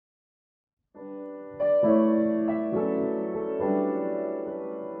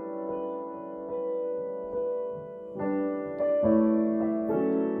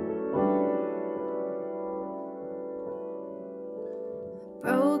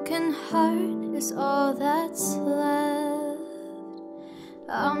broken heart is all that's left.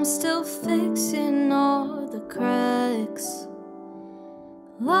 I'm still fixing all the cracks.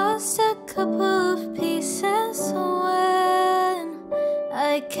 Lost a couple of pieces when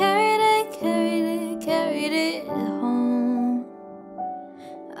I carried it home.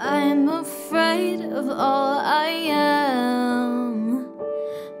 I'm afraid of all I am.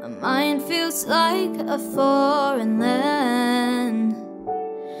 My mind feels like a foreign land.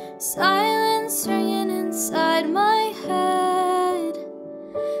 Silence ringing inside my head.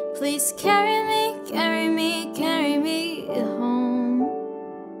 Please carry me home.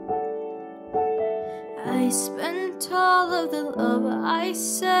 I spent all of the love I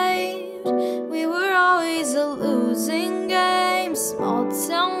saved. We were always a losing game. Small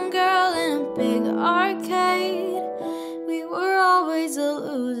town girl in a big arcade. We were always a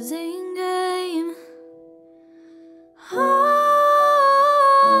losing game. All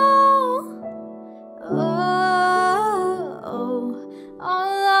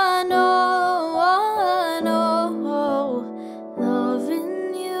I know,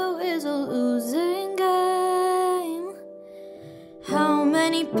 loving you is a losing game. How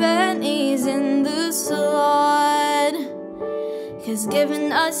many pennies in the slot? 'Cause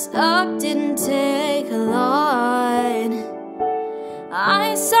giving us up didn't take a lot.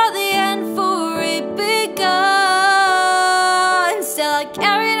 I saw the end for it begun. Still I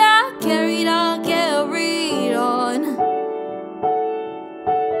carried on.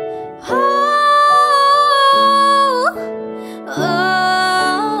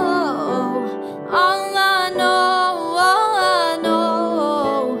 All I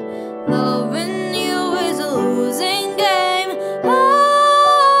know, loving you is a losing game.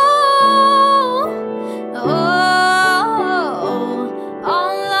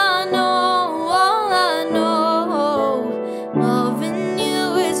 All I know, loving you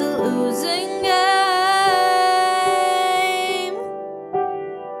is a losing game.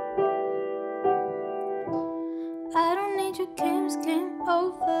 I don't need your games, game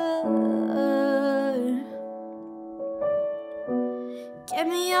over. Get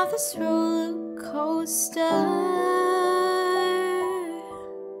me off this roller coaster.